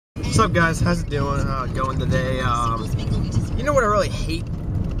What's up, guys? How's it doing? Going today? You know what I really hate?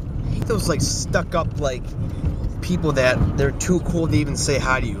 I hate those like stuck up like people that they're too cool to even say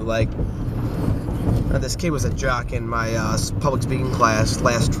hi to you. Like this kid was a jock in my public speaking class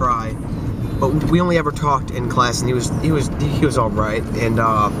last try, but we only ever talked in class, and he was all right. And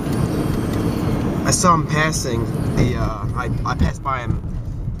I saw him passing I passed by him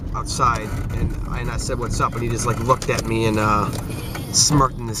outside, and I said, "What's up?" And he just like looked at me and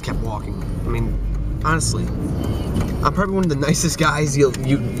smirked and just kept walking. I mean, honestly, I'm probably one of the nicest guys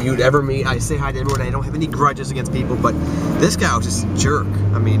you'd ever meet. I say hi to everyone. I don't have any grudges against people, but this guy was just a jerk.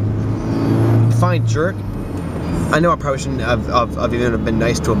 I mean, define jerk. I know I probably shouldn't have even been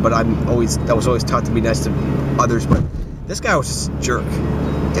nice to him, but I was always taught to be nice to others. But this guy was just a jerk.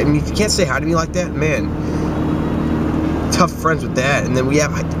 I mean, you can't say hi to me like that, man. Tough friends with that. And then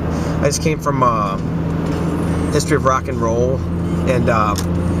I just came from history of rock and roll, and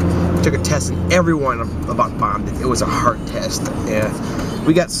took a test, and everyone about bombed it. It was a hard test. Yeah,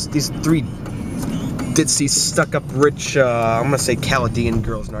 we got these three Ditsy, stuck-up, rich, I'm gonna say Chaldean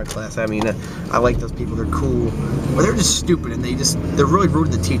girls in our class. I mean, I like those people. They're cool, but they're just stupid, and they're really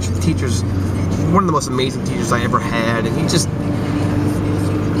rude to the teacher. The teacher's one of the most amazing teachers I ever had, and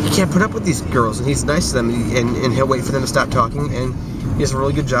he can't put up with these girls, and he's nice to them, and he'll wait for them to stop talking, and he does a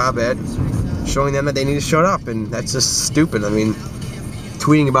really good job at showing them that they need to shut up, and that's just stupid. I mean,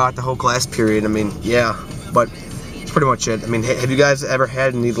 tweeting about the whole class period, I mean, yeah, but that's pretty much it. I mean, have you guys ever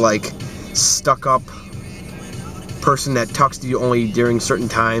had any, like, stuck-up person that talks to you only during certain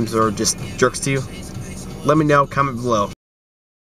times or just jerks to you? Let me know, comment below.